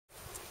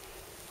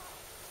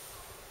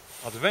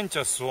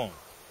Adventure Sworn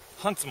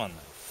Huntsman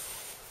knife.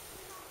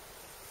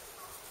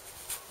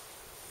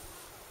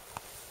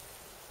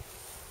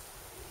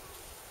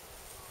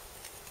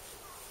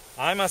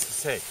 I must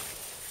say,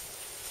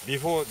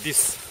 before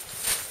this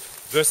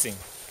dressing,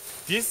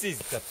 this is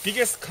the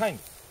biggest kind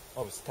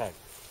of style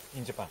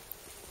in Japan.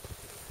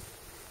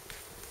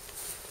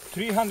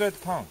 300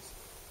 pounds,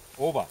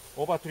 over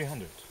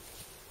 300.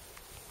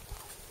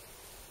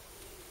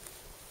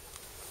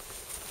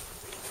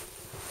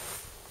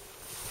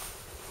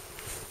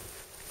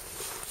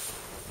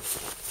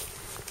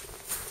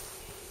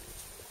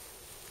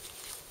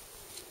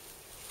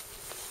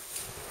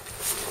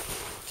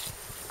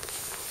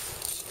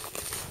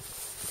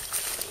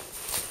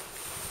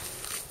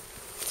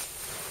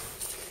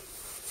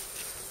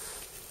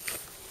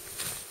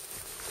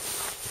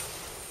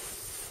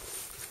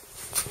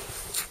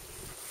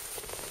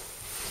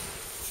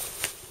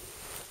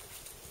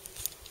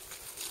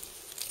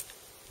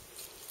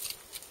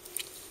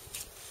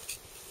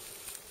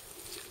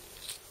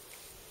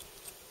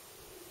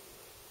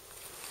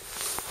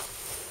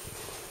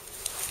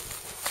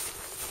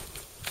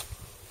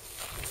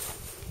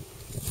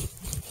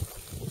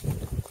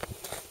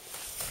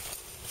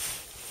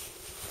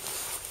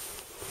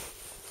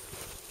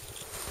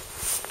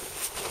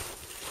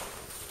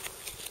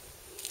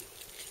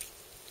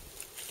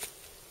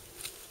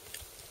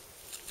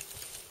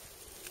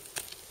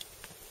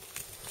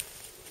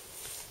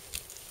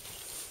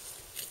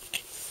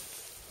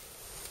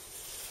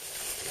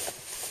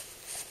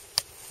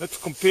 Let's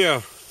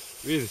compare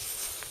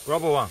with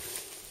rubber one.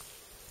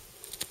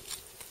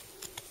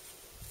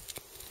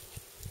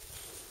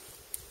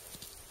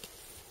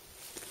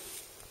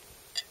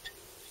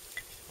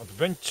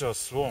 Adventure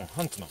Sworn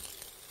Huntsman.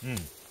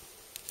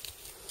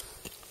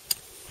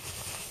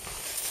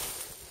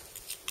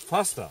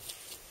 Faster.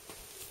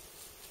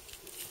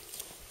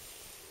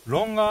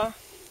 Longer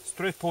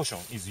straight portion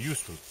is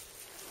useful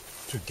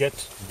to get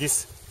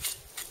this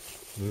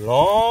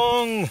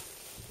long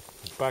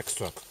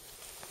backstrap.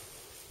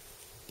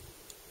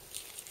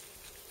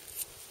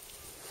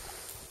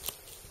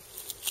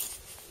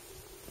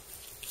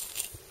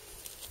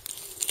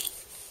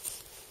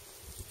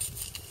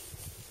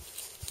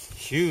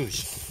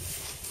 Huge.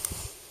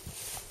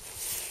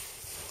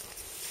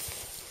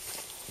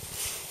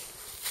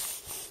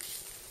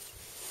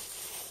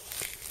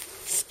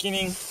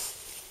 Skinning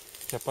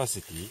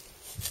capacity.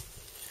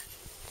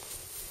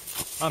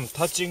 I'm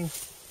touching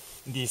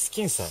the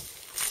skin side,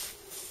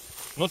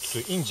 not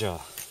to injure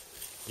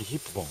the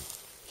hip bone,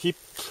 hip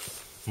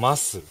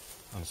muscle.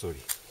 I'm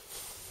sorry.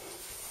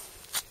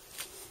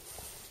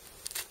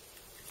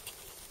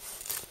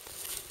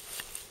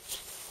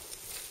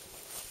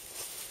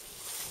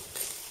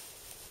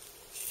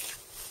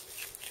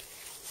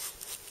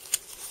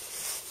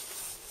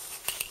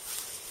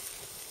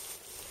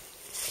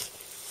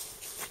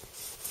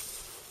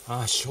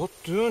 Short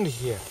wound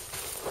here.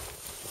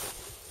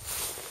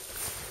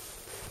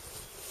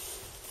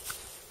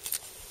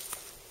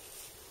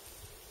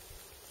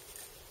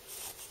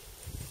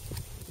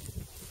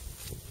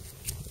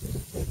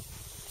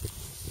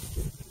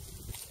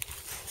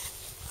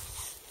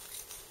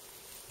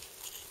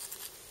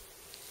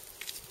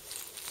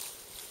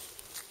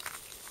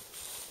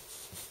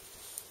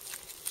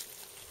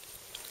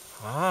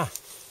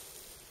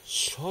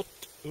 Short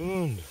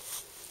wound.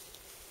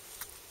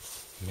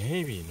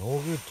 Maybe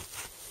no good.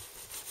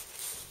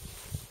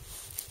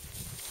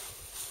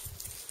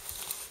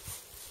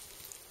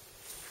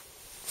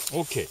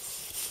 Okay.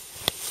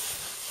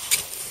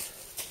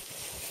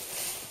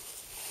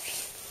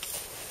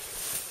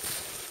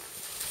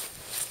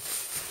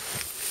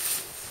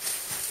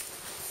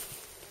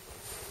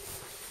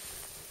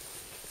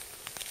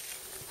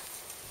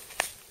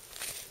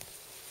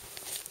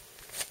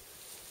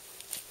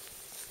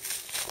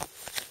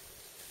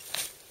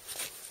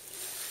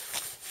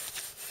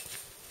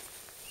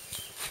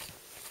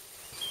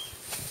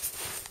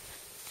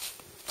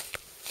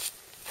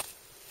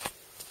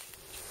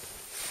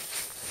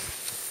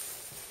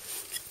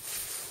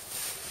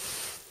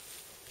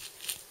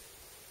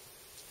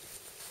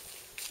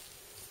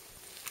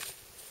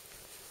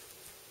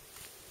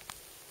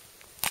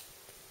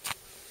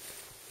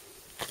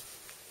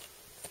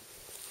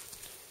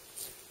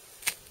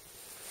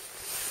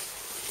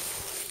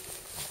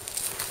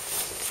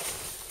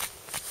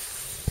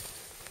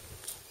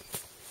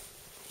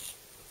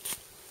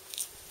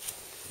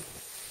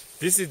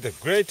 This is the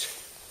great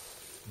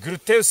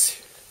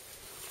gluteus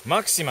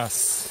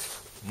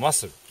maximus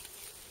muscle.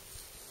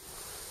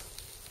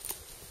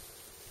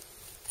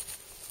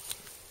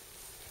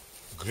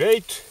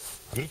 Great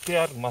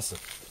gluteal muscle,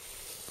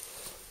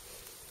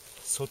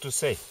 so to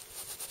say,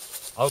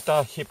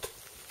 outer hip.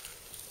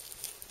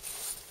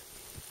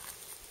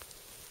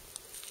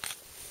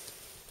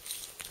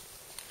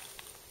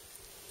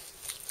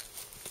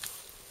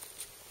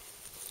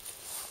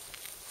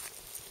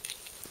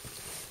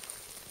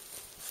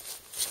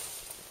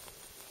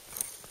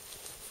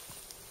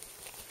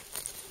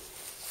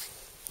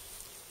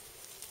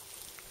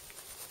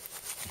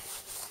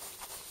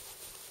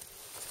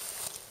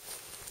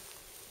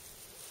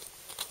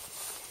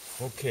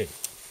 Okay.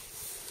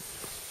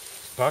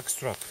 Back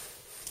strap.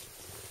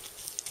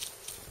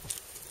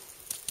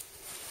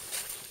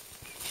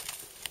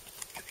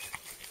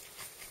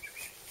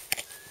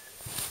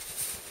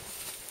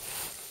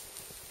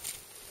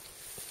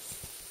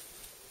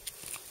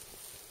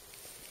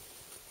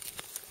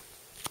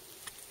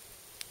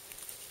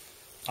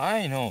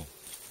 I know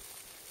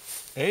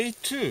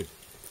A2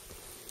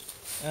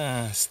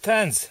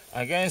 stands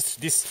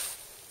against this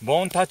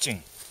bone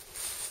touching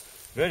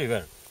very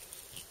well.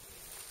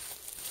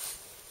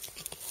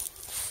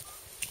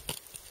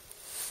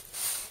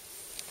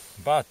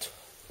 But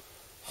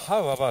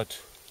how about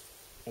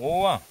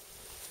O1?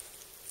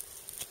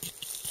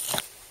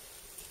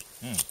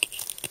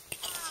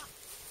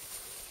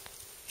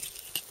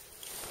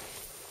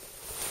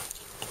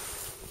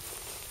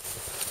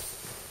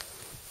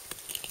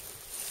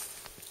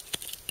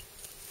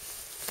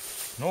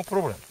 No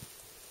problem.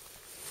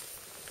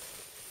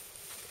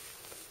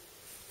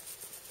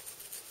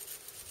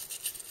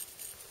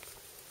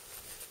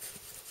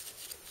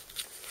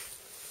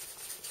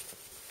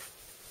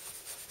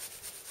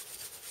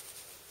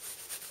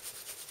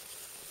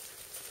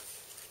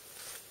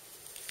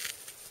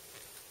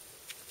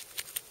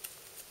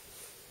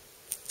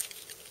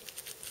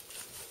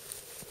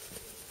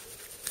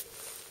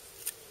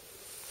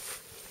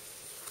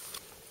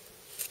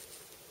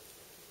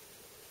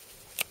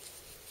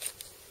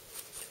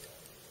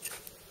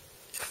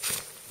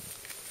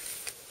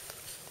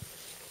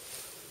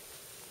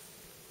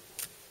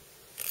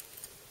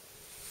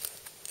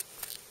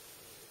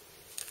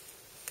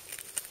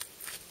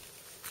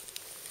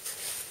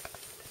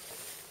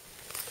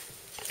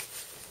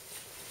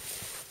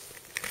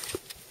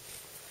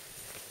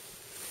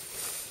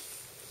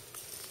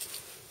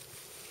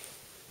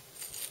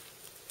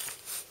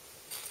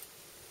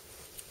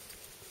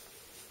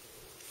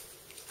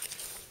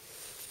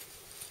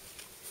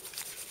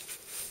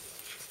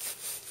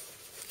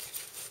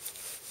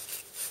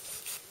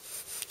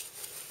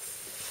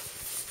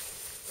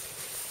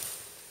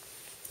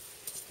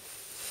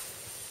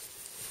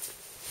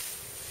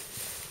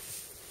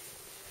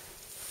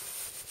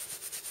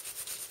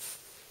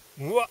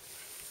 What?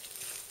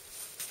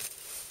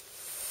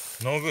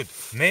 No good.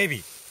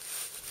 Maybe.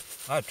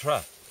 I'll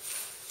try.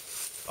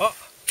 Oh,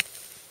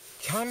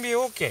 can be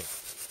okay.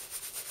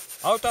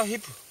 Outer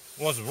hip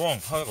was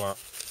wrong, however.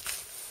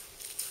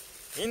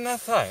 Inner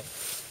thigh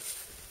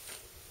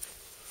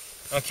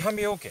can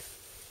be okay.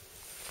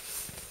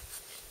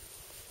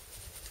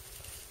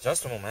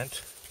 Just a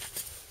moment.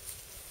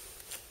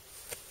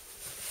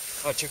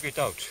 I'll check it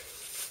out.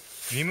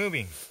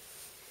 Removing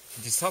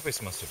the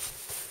surface muscle.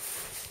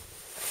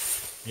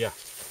 Yeah.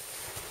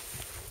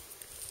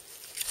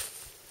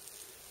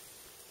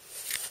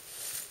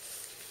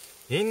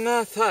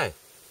 Inner thigh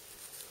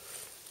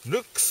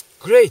looks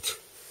great.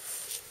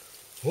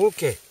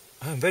 Okay,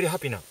 I'm very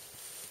happy now.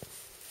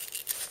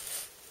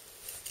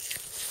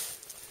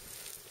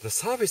 The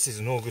surface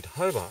is no good,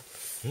 however,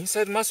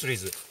 inside muscle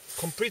is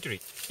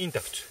completely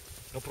intact.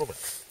 No problem.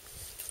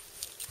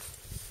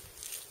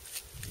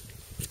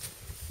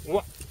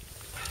 What?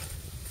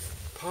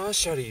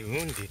 Partially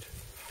wounded,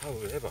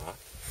 however,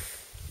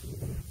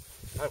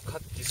 I'll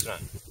cut this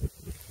line.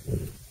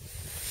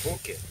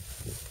 Okay.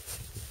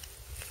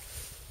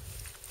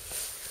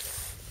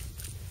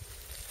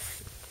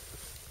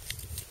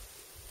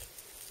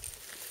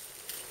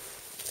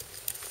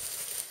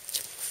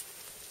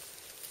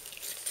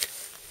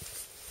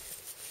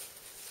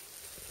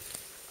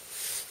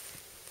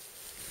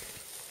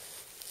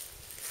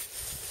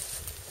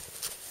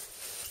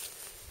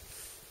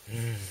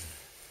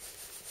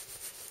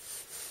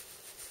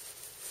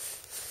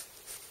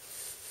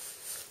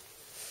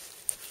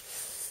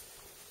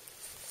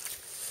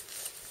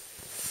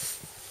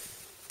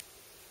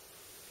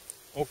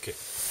 OK。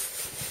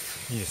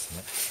いいです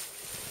ね。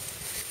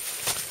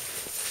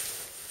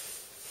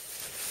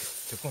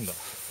で、今度は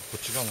こっ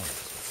ち側なんで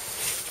す。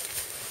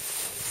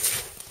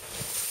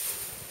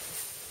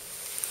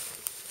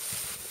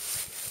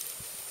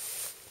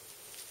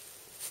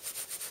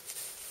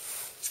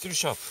Still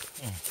sharp.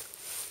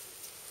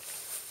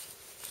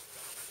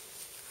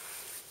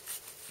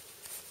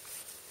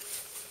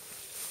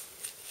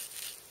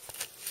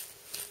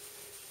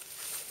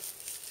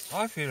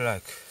 I feel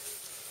like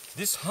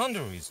this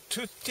handle is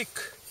too thick.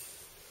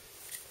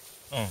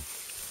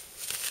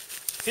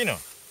 Thinner.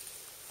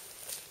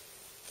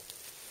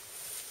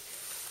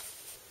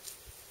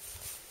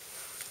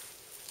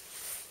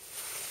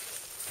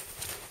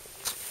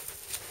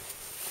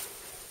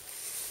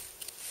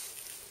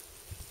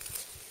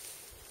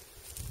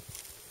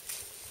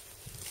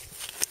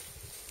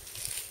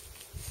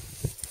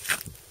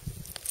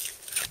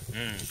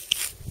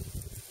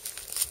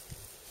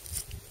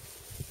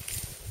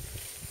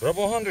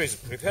 Rubber handle is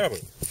preferable.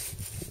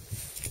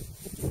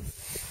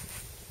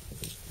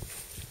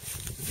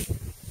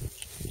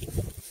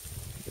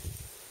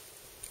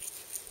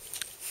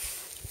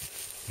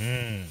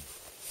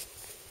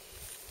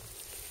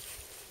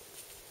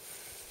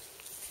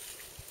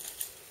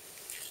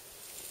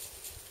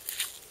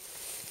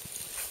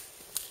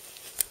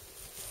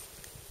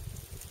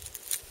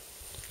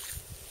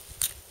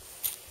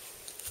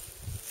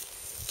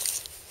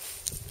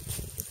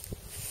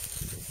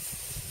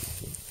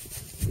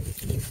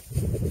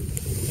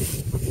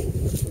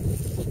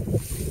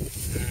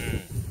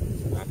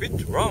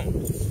 round.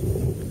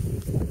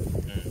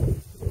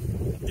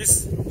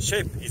 This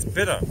shape is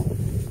better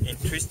in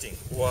twisting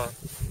or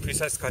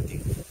precise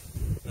cutting.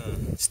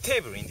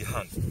 Stable in the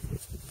hand.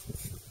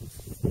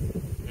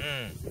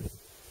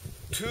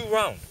 Too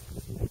round.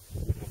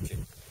 Okay.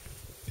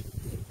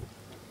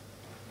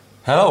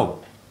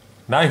 Hello,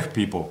 knife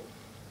people.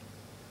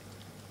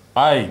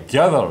 I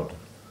gathered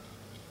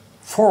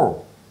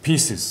 4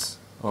 pieces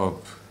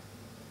of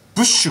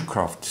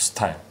bushcraft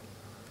style,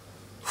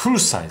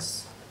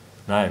 full-size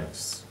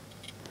knives.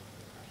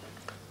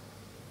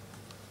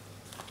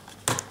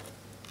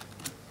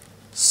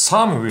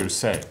 Some will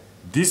say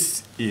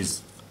this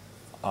is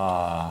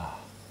a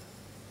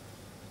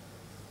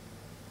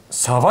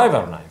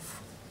survival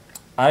knife.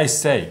 I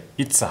say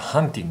it's a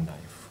hunting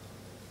knife.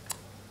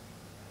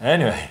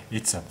 Anyway,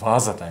 it's a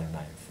versatile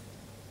knife.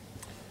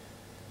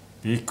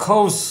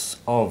 Because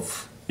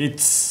of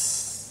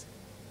its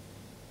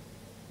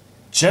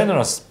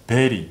generous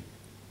belly,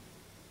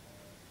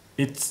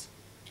 its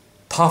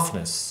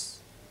toughness,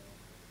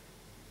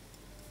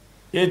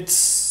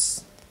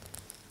 its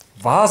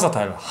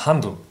versatile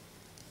handle.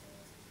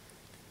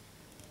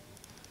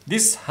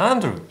 This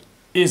handle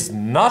is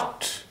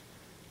not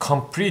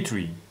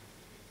completely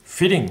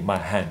fitting my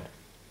hand.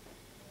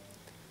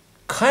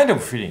 Kind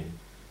of fitting,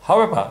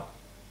 however,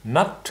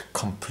 not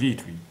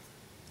completely.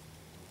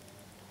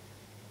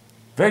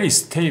 Very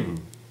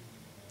stable.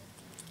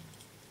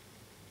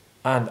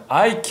 And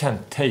I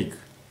can take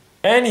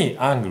any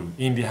angle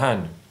in the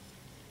hand.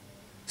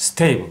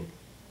 Stable.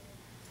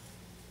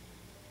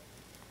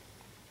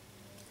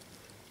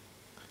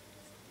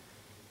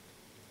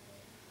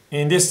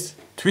 In this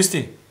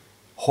twisty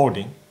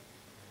holding,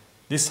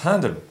 this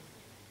handle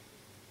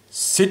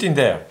sitting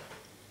there,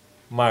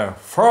 my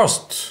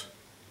first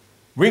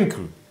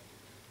wrinkle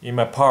in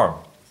my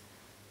palm.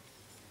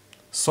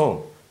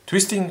 So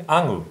twisting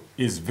angle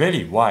is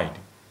very wide.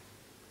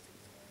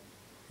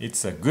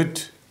 It's a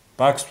good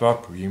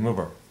backstrap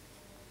remover.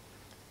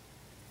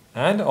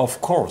 And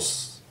of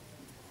course,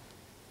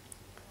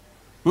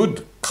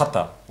 wood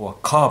cutter or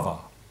carver,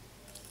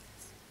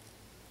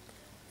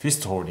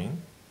 fist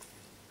holding,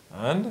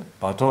 and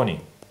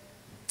batoning.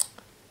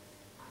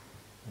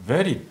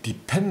 Very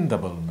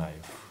dependable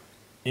knife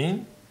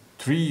in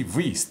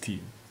 3V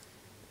steel.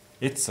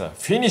 It's a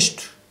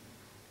finished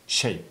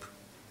shape.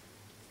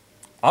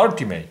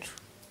 Ultimate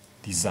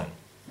design,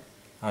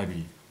 I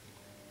believe.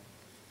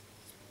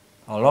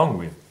 Along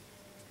with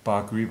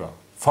Bark River,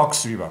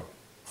 Fox River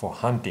for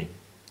hunting.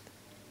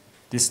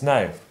 This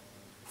knife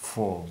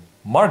for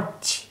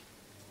multi-tasks.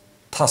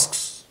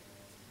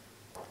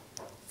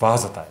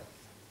 Versatile,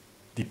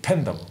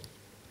 dependable.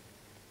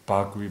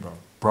 Bark River,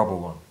 Bravo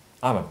 1.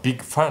 I'm a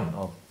big fan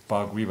of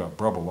Bark River,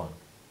 Bravo 1.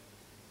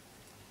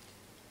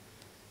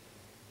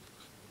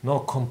 No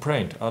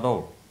complaint at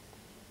all.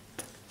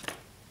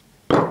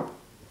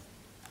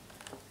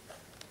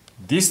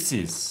 This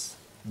is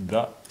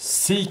the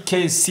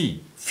CKC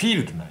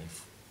field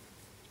knife.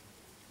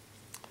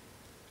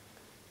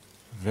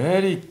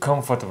 Very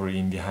comfortable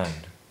in the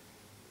hand.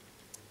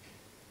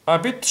 A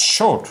bit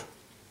short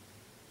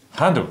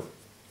handle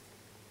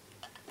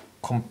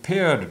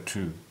compared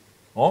to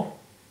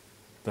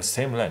the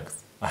same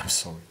length. I'm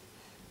sorry.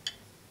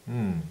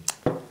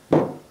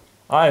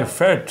 I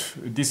felt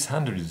this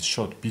handle is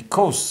short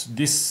because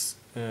this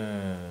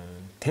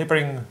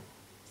tapering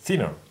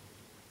thinner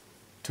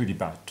to the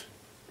butt.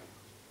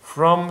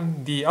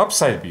 From the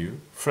upside view,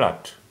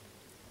 flat.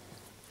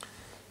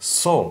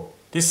 So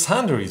this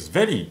handle is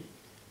very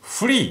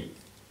free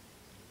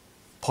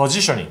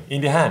positioning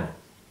in the hand,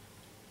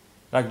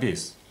 like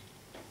this.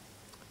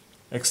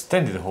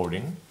 Extended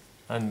holding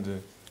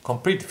and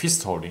complete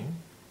fist holding.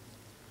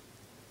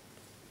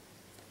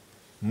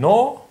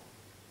 No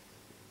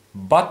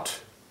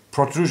butt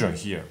protrusion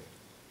here.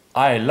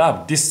 I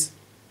love this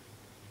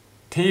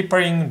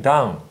tapering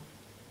down,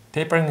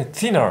 tapering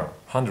thinner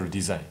handle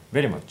design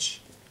very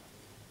much.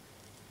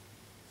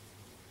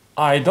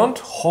 I don't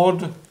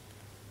hold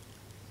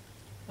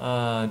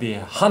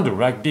the handle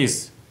like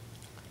this,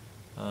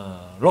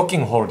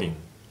 locking holding.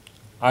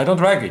 I don't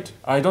like it.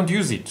 I don't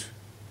use it.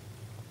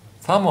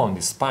 Thumb on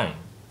the spine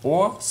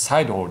or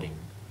side holding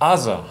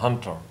as a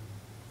hunter.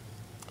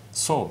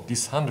 So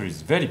this handle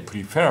is very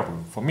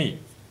preferable for me.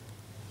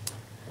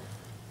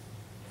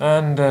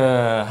 And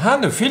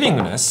hand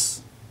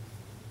feelingness,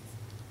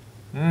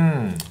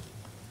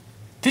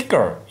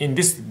 thicker in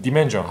this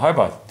dimension,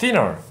 however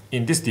thinner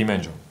in this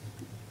dimension.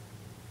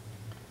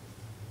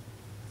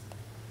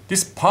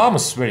 This palm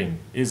swelling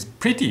is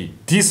pretty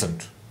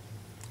decent,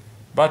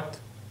 but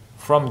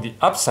from the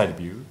upside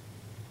view,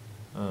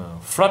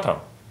 flatter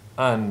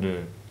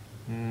and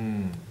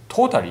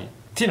totally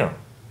thinner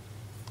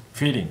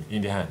feeling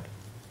in the hand.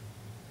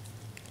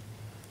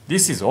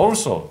 This is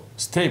also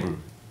stable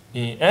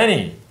in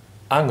any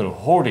angle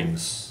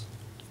holdings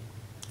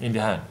in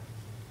the hand.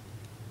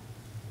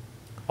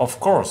 Of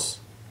course,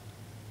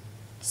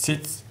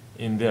 sits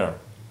in there.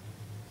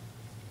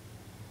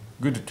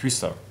 Good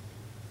twister.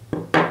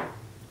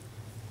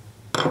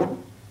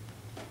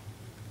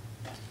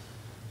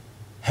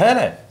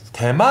 Pele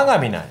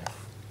temagami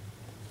knife.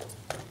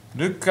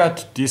 Look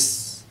at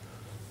this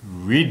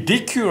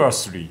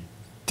ridiculously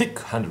thick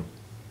handle.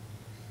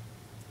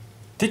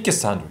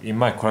 Thickest handle in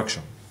my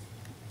collection.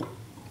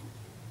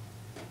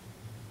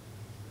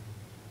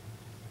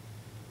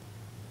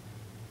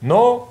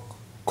 No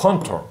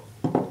contour.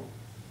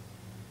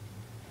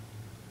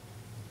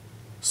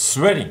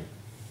 Swelling.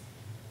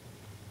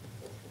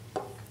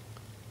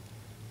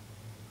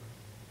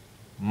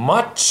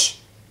 Much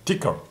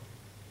thicker.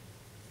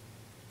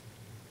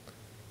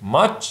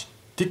 Much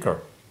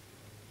thicker.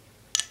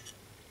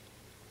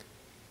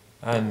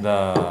 And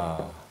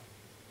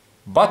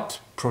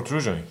butt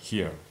protrusion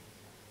here.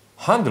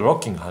 Hand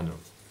locking handle.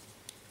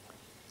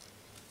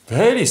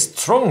 Very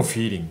strong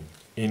feeling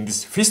in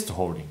this fist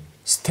holding.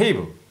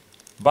 Stable,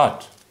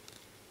 but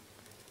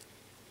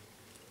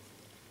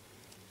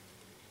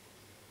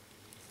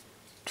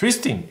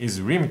twisting is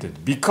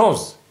limited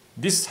because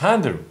this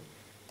handle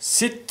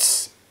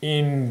sits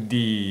in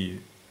the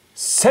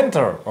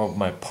center of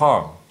my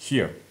palm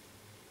here.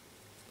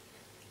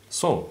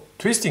 So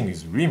twisting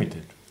is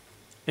limited.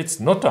 It's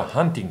not a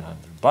hunting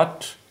handle,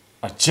 but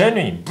a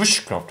genuine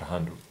bushcraft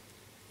handle,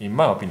 in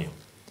my opinion.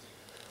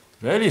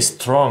 Very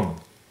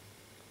strong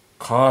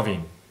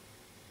carving.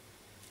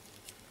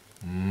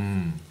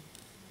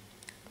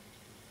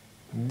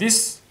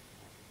 This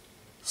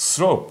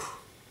slope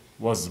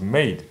was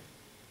made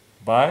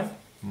by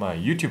my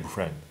YouTube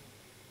friend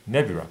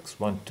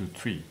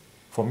Nebulax123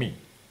 for me.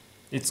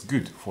 It's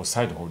good for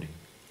side holding,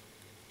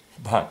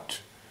 but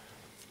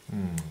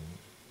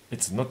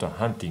it's not a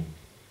hunting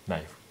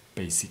knife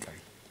basically.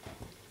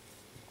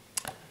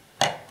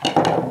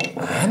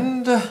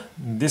 And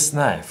this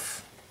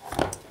knife,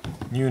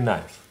 new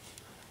knife,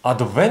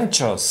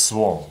 Adventure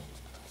Sworn,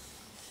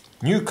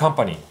 new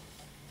company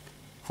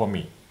for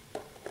me.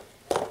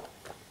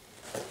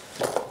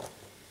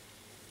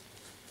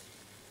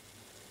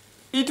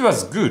 It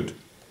was good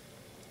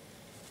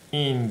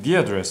in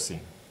deer dressing.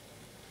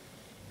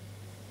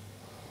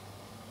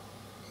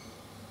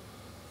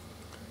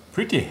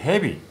 Pretty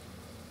heavy.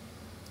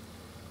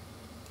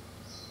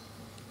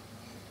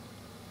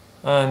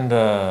 And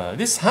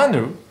this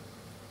handle,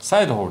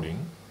 side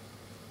holding,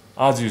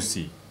 as you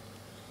see,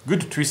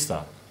 good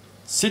twister,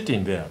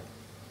 sitting there.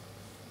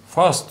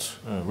 First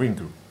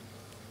wrinkle.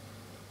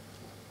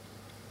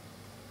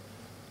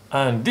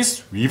 And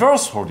this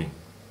reverse holding,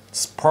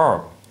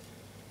 spur.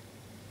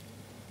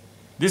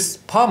 This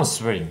palm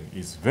swelling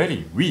is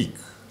very weak.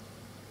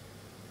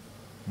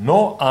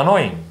 No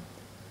annoying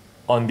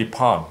on the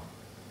palm.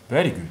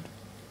 Very good.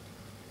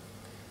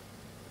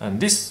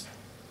 And this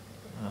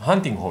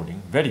hunting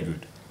holding, very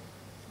good.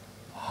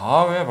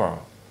 However,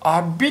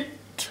 a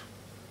bit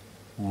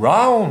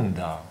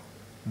rounder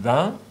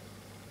than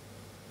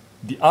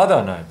the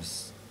other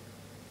knives.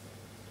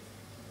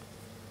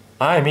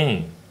 I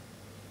mean,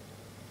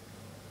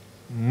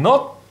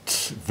 not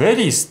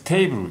very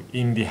stable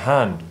in the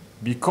hand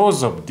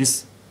because of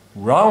this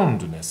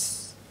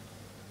roundness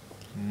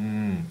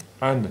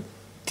and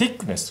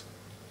thickness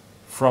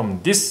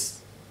from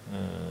this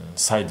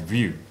side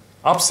view,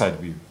 upside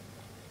view.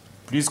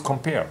 Please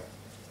compare.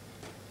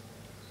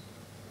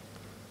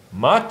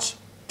 Much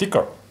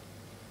thicker.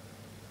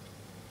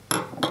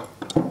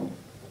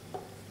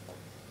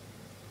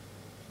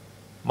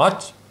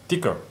 Much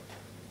thicker.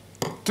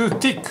 Too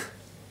thick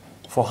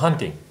for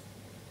hunting.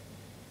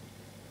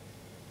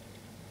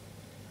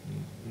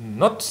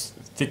 Not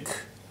thick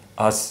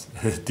as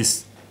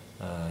this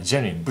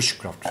genuine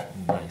bushcraft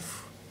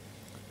knife.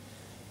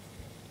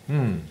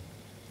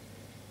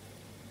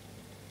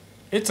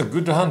 It's a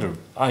good handle,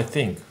 I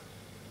think.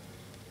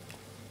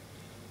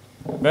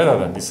 Better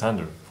than this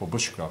handle for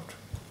bushcraft,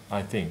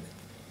 I think.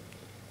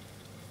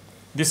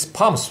 This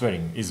palm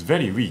swelling is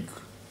very weak,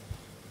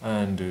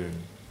 and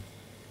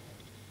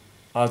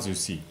as you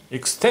see,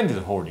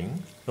 extended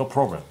holding, no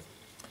problem.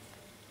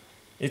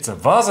 It's a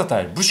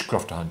versatile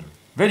bushcraft handle,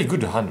 very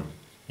good handle,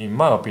 in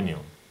my opinion.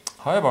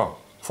 However,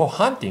 for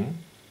hunting,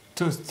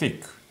 too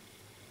thick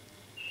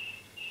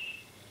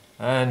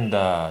and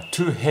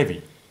too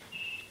heavy.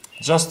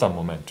 Just a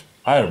moment,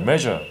 I'll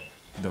measure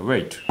the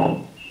weight.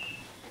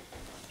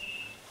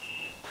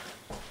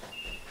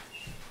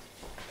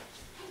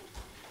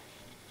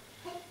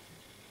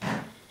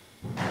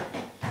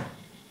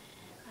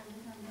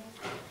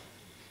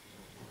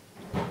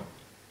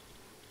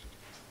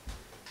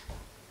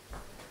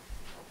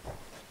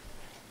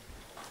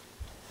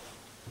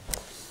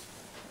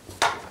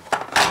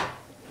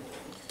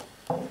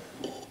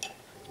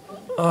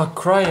 A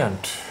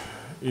client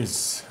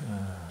is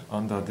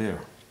under there,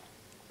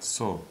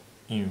 so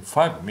in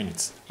 5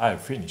 minutes I'll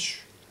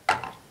finish.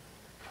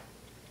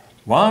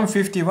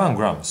 151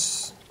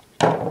 grams,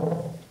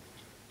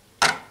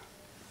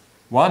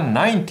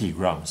 190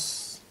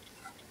 grams,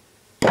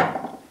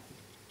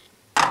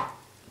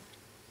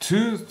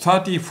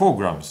 234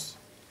 grams,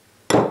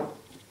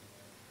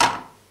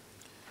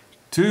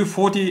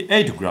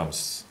 248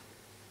 grams,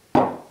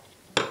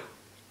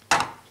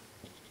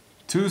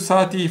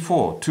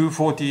 234,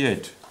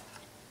 248.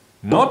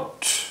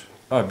 Not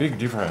a big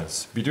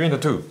difference between the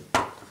two.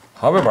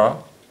 However,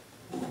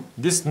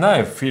 this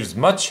knife feels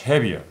much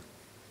heavier.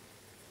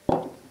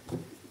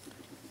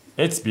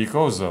 It's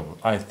because of,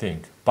 I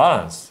think,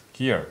 balance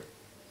here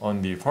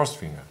on the first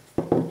finger.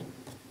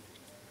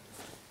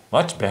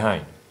 Much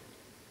behind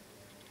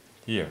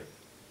here.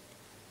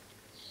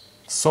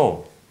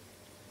 So,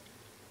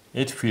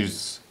 it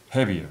feels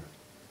heavier.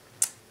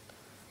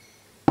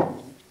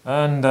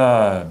 And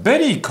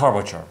belly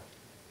curvature,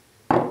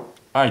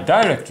 I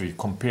directly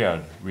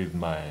compared with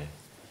my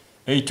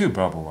A2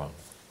 Bravo 1.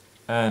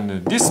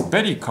 And this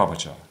belly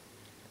curvature,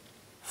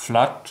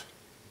 flat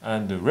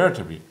and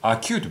relatively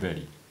acute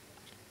belly,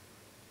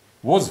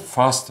 was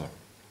faster.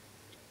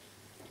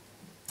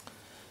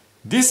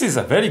 This is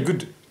a very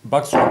good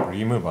backstrap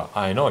remover,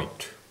 I know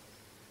it.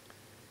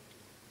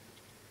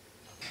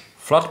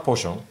 Flat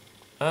portion,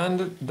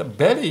 and the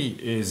belly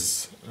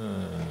is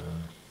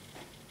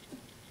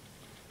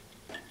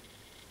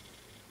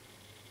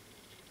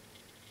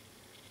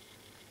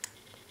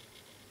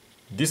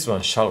this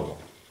one shallow.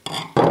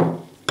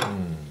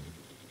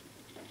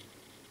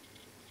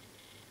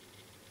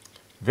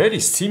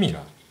 Very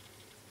similar.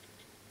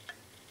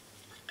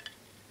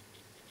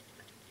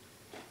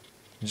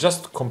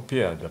 Just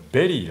compare the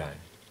belly line.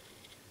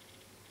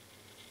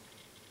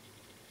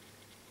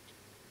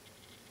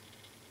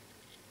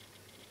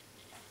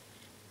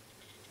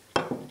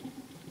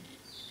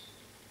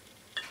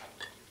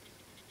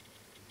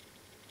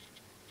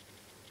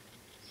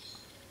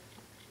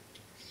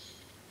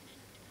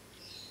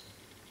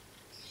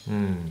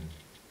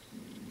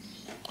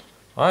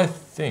 I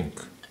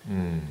think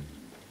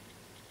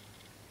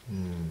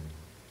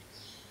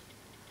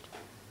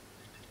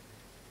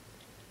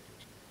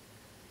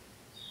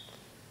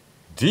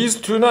these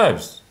two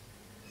knives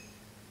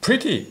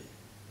pretty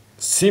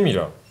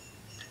similar.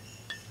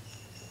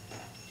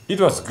 It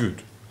was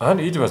good, and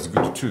it was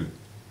good too.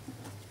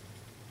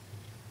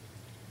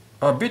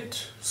 A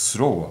bit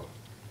slower.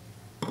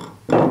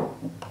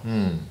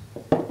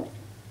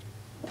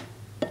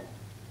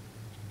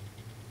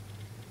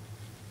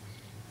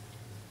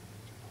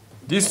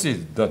 This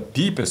is the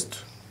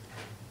deepest.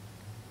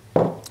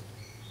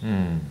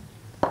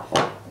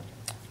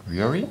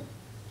 Really?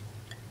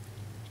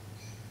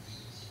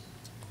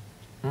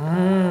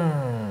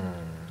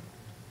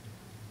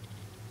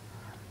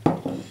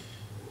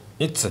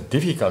 It's a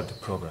difficult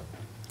program.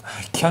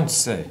 I can't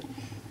say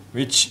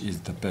which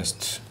is the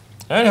best.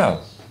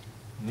 Anyhow,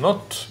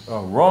 not a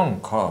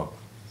wrong curve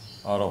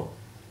at all.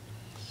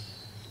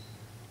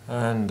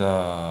 And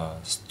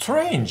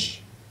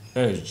strange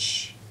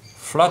edge,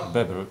 flat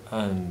bevel,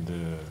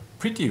 and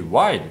pretty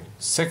wide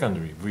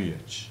secondary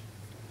V-edge.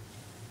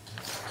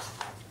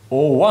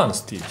 01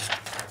 steel.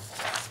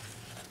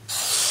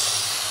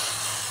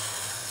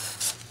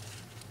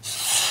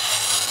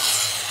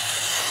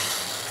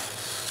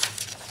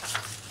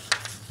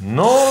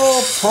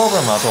 No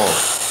problem at all.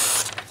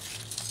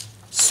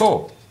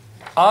 So,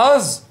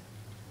 as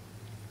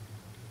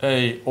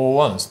a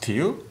 01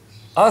 steel,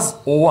 as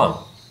 01,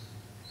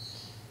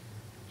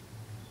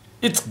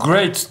 it's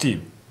great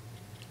steel.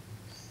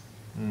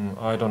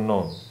 I don't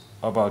know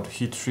about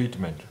heat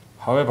treatment.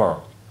 However,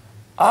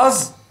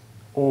 as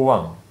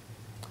 01,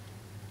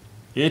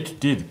 it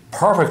did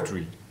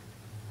perfectly.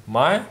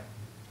 My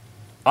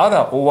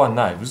other 01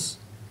 knives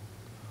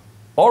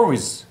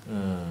always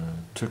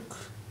took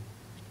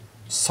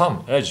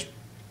some edge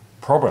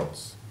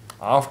problems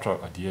after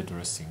a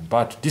de-dressing,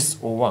 but this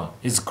 01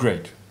 is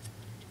great.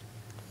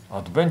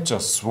 Adventure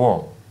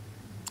Sworn.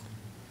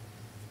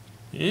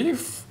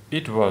 If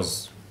it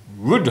was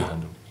wood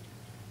handle,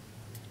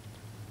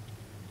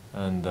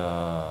 and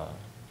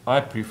I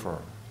prefer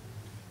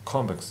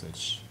convex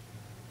edge.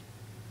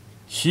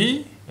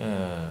 He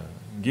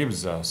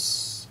gives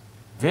us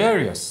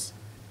various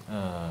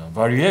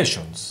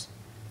variations,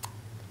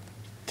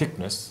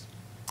 thickness,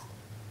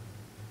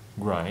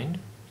 grind,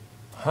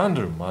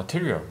 handle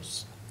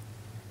materials,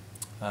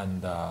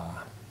 and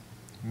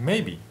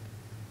maybe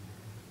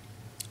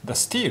the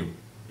steel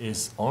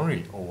is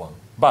only 01,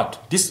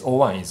 but this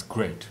 01 is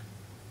great.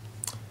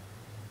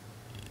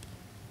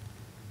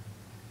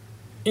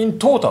 In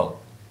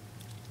total,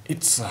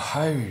 it's a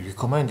highly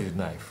recommended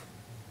knife.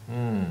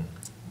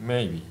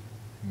 Maybe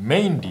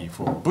mainly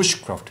for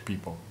bushcraft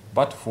people,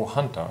 but for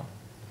hunter,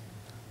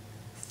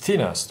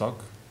 thinner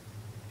stock,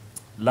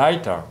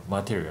 lighter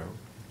material,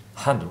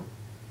 handle.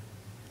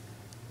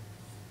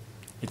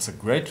 It's a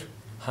great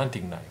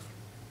hunting knife.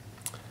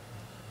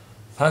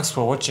 Thanks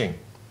for watching.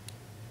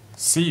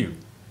 See you.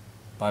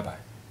 Bye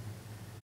bye.